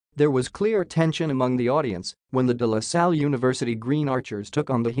There was clear tension among the audience when the de Salle University Green Archers took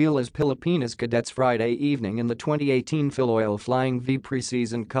on the Gilas Pilipinas Cadets Friday evening in the 2018 Filoil Flying V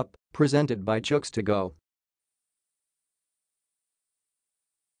Preseason Cup, presented by Chooks-to-Go.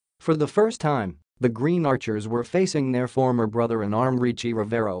 For the first time, the Green Archers were facing their former brother-in-arms Ricci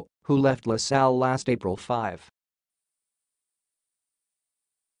Rivero, who left La Salle last April 5.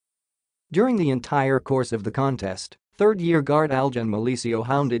 During the entire course of the contest, third-year guard Aljun Melecio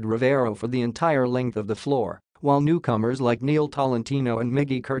hounded Rivero for the entire length of the floor, while newcomers like Niel, Tolentino and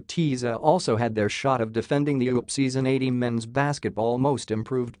Miggy Corteza also had their shot of defending the UAAP Season 80 Men's Basketball Most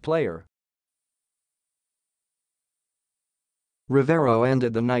Improved Player. Rivero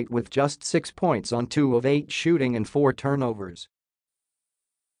ended the night with just 6 points on 2 of 8 shooting and 4 turnovers.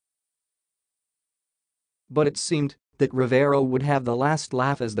 But it seemed that Rivero would have the last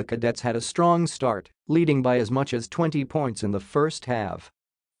laugh as the Cadets had a strong start, leading by as much as 20 points in the first half.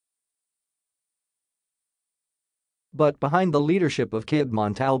 But behind the leadership of Kib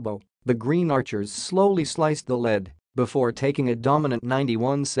Montalbo, the Green Archers slowly sliced the lead before taking a dominant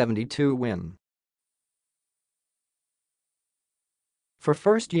 91-72 win. For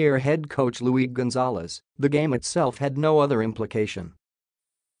first-year head coach Luis Gonzalez, the game itself had no other implication.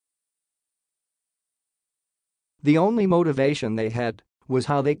 The only motivation they had was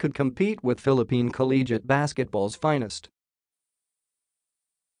how they could compete with Philippine collegiate basketball's finest.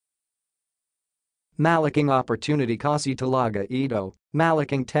 Malaking opportunity kasi talaga ito,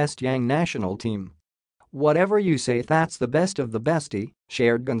 malaking test yang national team. Whatever you say, that's the best of the bestie,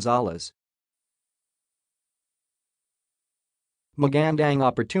 shared Gonzalez. Magandang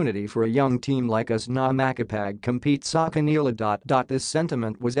opportunity for a young team like us na makapag compete sa kanila. This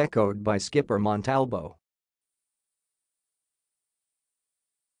sentiment was echoed by skipper Montalbo.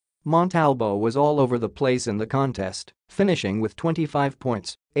 Montalbo was all over the place in the contest, finishing with 25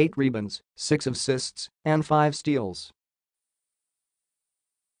 points, 8 rebounds, 6 assists, and 5 steals.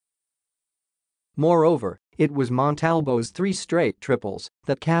 Moreover, it was Montalbo's 3 straight triples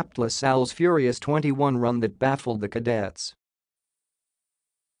that capped La Salle's furious 21 run that baffled the Cadets.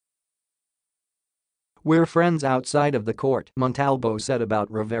 "We're friends outside of the court," Montalbo said about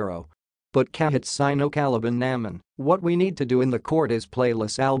Rivero. "But kahit sino kalaban naman, what we need to do in the court is play La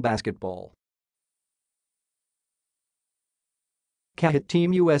Salle basketball. Kahit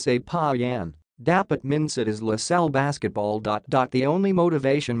Team USA pa yan, dapat minsan is La Salle basketball. The only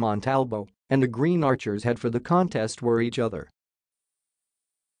motivation Montalbo and the Green Archers had for the contest were each other.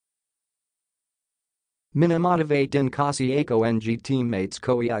 Minamotivate din kasi ako ng teammates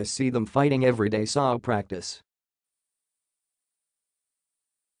ko, I see them fighting every day sa practice.